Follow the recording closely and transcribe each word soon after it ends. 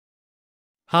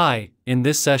Hi, in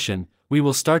this session, we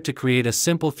will start to create a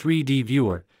simple 3D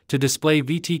viewer to display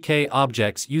VTK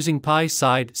objects using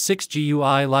pyside6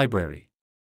 GUI library.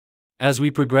 As we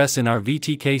progress in our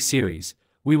VTK series,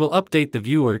 we will update the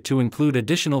viewer to include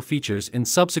additional features in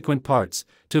subsequent parts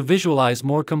to visualize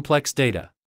more complex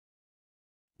data.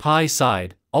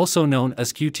 Pyside, also known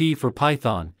as Qt for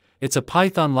Python, it's a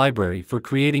Python library for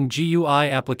creating GUI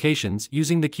applications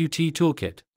using the Qt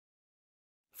toolkit.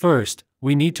 First,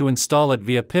 we need to install it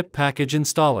via pip package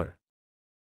installer.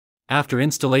 After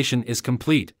installation is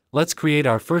complete, let's create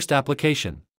our first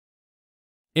application.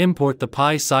 Import the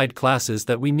pyside classes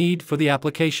that we need for the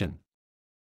application.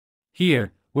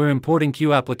 Here, we're importing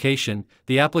QApplication,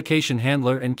 the application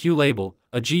handler, and QLabel,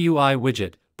 a GUI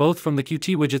widget, both from the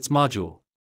Qt widgets module.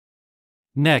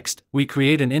 Next, we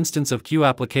create an instance of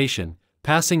QApplication,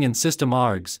 passing in system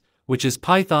args, which is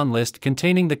Python list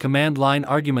containing the command line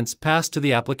arguments passed to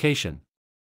the application.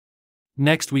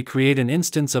 Next, we create an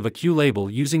instance of a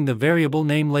QLabel using the variable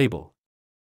name label.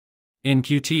 In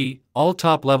Qt, all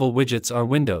top-level widgets are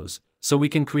windows, so we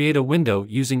can create a window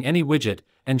using any widget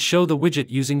and show the widget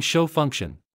using show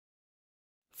function.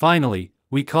 Finally,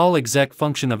 we call exec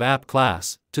function of app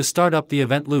class to start up the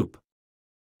event loop.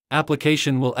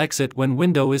 Application will exit when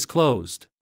window is closed.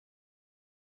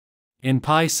 In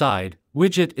pyside,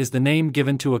 widget is the name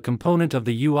given to a component of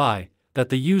the UI that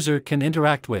the user can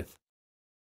interact with.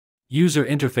 User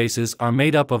interfaces are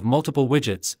made up of multiple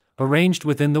widgets arranged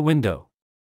within the window.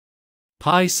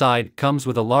 Pyside comes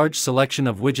with a large selection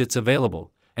of widgets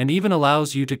available, and even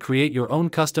allows you to create your own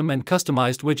custom and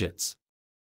customized widgets.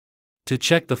 To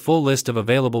check the full list of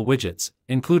available widgets,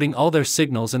 including all their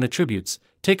signals and attributes,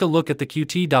 take a look at the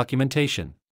Qt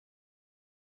documentation.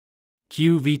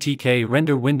 Vtk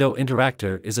Render Window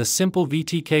Interactor is a simple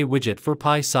VTK widget for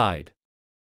pyside.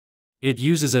 It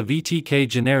uses a Vtk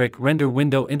generic Render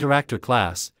Window Interactor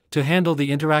class to handle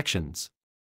the interactions.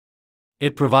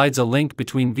 It provides a link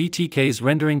between VTK's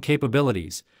rendering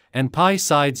capabilities and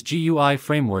pyside's GUI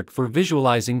framework for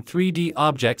visualizing 3D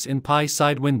objects in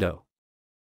pyside window.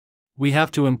 We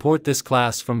have to import this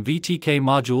class from VTK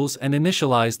modules and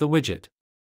initialize the widget.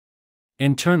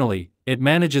 Internally, it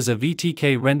manages a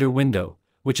VTK render window,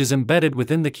 which is embedded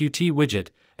within the Qt widget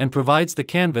and provides the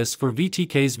canvas for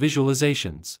VTK's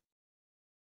visualizations.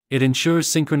 It ensures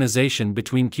synchronization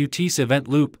between Qt's event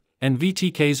loop and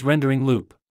VTK's rendering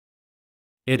loop.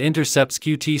 It intercepts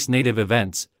Qt's native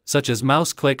events, such as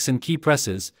mouse clicks and key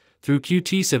presses, through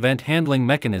Qt's event handling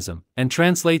mechanism, and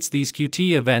translates these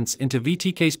Qt events into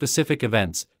VTK-specific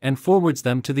events and forwards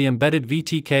them to the embedded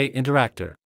Vtk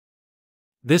interactor.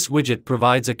 This widget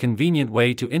provides a convenient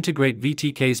way to integrate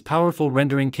VTK's powerful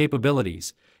rendering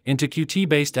capabilities into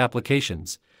Qt-based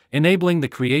applications, enabling the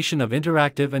creation of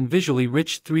interactive and visually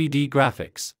rich 3D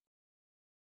graphics.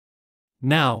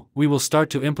 Now, we will start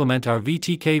to implement our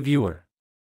Vtk Viewer.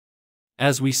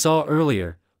 As we saw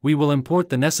earlier, we will import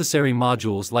the necessary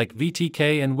modules like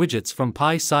VTK and widgets from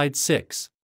pyside6.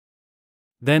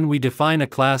 Then we define a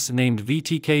class named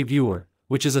Vtk Viewer,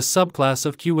 which is a subclass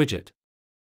of QWidget.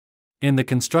 In the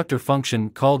constructor function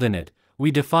called init,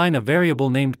 we define a variable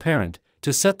named parent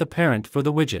to set the parent for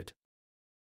the widget.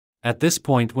 At this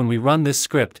point, when we run this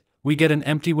script, we get an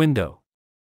empty window.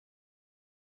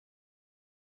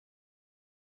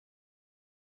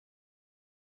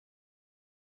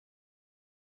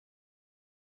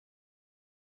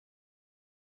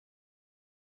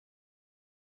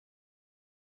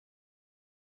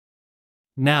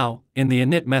 Now, in the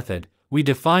init method, we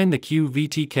define the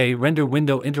QVTK Render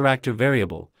Window Interactor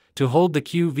variable to hold the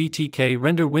QVTK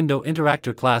Render Window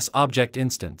Interactor class object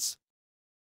instance.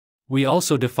 We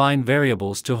also define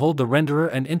variables to hold the renderer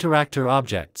and interactor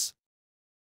objects.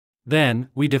 Then,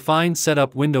 we define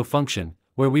setupWindow function,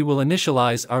 where we will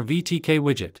initialize our VTK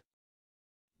widget.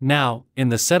 Now, in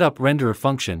the setupRenderer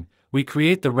function, we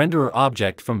create the renderer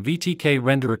object from VTK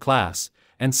Renderer class,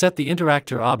 and set the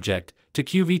interactor object to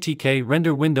QVTK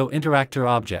Render Window Interactor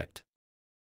object.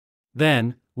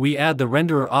 Then, we add the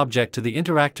renderer object to the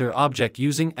interactor object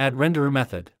using addRenderer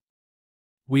method.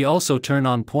 We also turn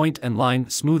on point and line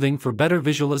smoothing for better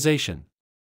visualization.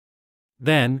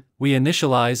 Then, we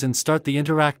initialize and start the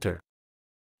interactor.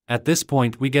 At this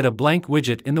point, we get a blank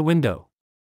widget in the window.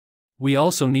 We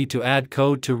also need to add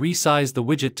code to resize the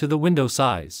widget to the window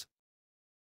size.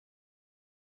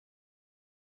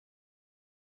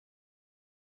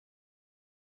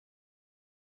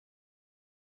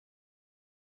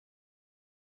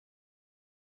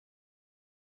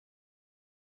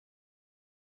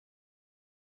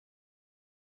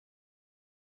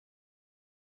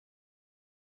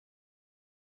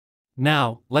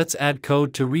 Now, let's add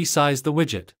code to resize the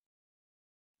widget.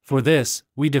 For this,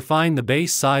 we define the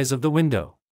base size of the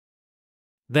window.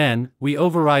 Then, we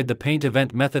override the paint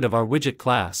event method of our widget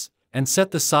class, and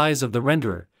set the size of the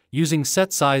renderer, using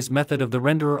setSize method of the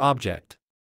renderer object.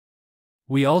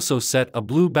 We also set a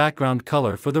blue background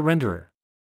color for the renderer.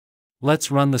 Let's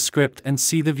run the script and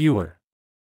see the viewer.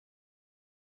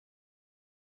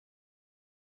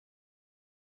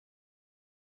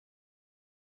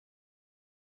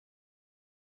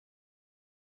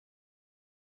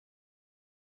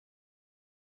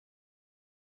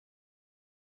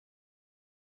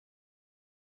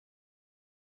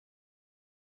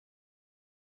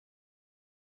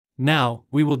 Now,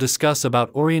 we will discuss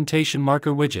about orientation marker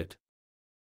widget.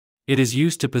 It is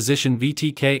used to position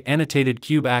Vtk annotated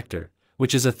cube actor,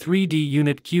 which is a 3D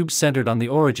unit cube centered on the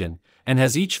origin, and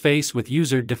has each face with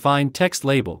user-defined text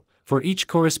label, for each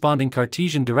corresponding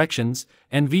Cartesian directions,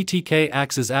 and Vtk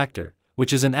axis actor,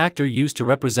 which is an actor used to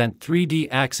represent 3D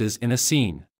axes in a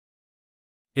scene.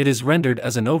 It is rendered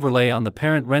as an overlay on the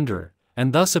parent renderer,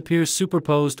 and thus appears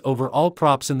superposed over all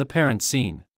props in the parent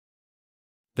scene.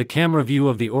 The camera view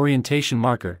of the orientation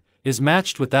marker is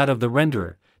matched with that of the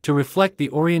renderer to reflect the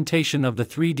orientation of the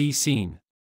 3D scene.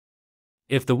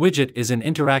 If the widget is in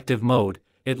interactive mode,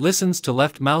 it listens to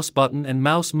left mouse button and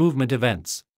mouse movement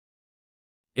events.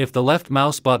 If the left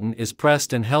mouse button is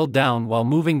pressed and held down while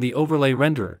moving the overlay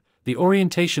renderer, the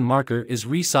orientation marker is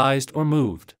resized or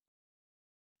moved.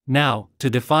 Now, to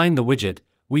define the widget,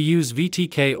 we use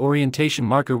Vtk orientation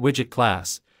marker widget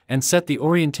class, and set the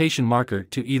orientation marker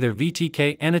to either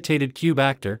Vtk annotated cube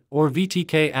actor or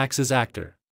Vtk axis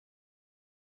actor.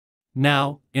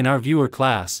 Now, in our viewer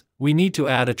class, we need to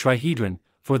add a trihedron.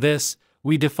 For this,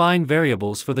 we define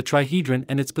variables for the trihedron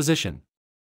and its position.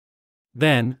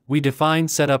 Then, we define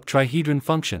setuptrihedron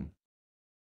function.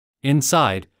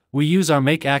 Inside, we use our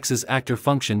makeAxis actor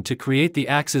function to create the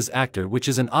axis actor, which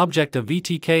is an object of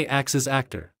Vtk axis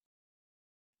actor.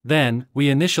 Then, we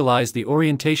initialize the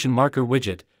orientation marker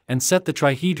widget, and set the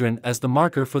trihedron as the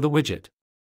marker for the widget.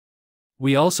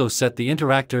 We also set the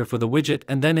interactor for the widget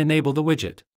and then enable the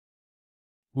widget.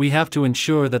 We have to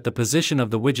ensure that the position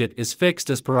of the widget is fixed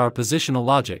as per our positional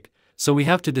logic, so we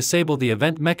have to disable the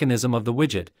event mechanism of the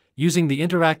widget, using the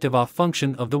interactive off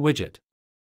function of the widget.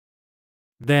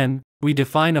 Then, we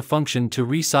define a function to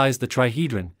resize the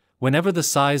trihedron, whenever the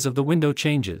size of the window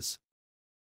changes.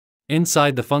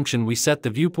 Inside the function we set the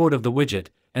viewport of the widget,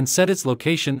 and set its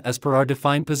location as per our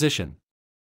defined position.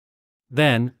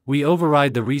 Then, we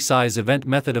override the resize event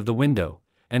method of the window,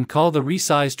 and call the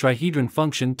resize trihedron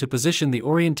function to position the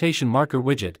orientation marker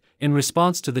widget, in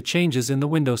response to the changes in the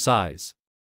window size.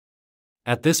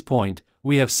 At this point,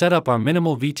 we have set up our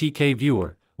minimal Vtk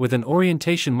viewer, with an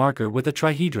orientation marker with a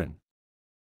trihedron.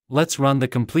 Let's run the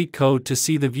complete code to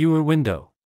see the viewer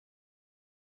window.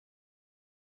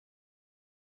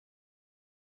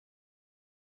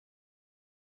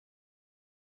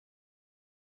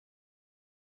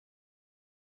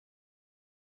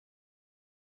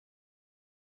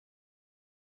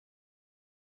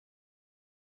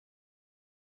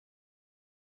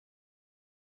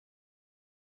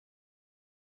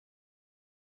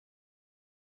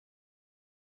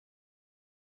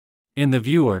 In the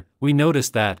viewer, we notice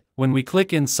that, when we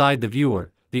click inside the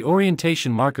viewer, the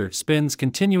orientation marker spins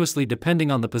continuously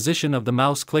depending on the position of the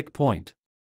mouse click point.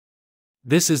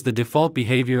 This is the default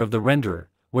behavior of the renderer,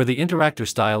 where the interactor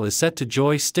style is set to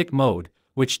joystick mode,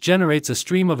 which generates a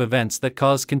stream of events that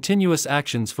cause continuous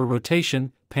actions for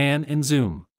rotation, pan and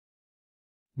zoom.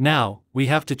 Now, we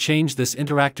have to change this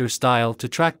interactor style to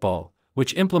trackball,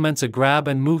 which implements a grab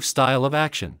and move style of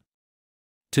action.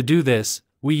 To do this,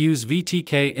 we use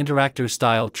Vtk interactor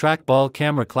style trackball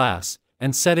camera class,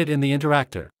 and set it in the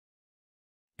interactor.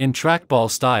 In trackball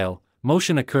style,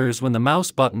 motion occurs when the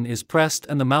mouse button is pressed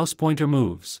and the mouse pointer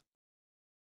moves.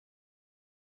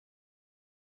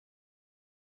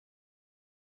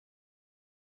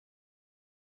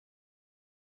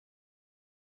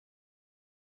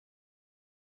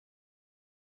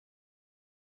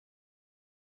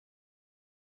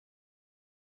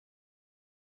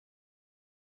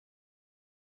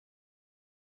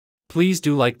 Please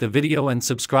do like the video and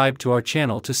subscribe to our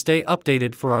channel to stay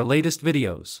updated for our latest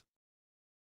videos.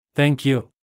 Thank you.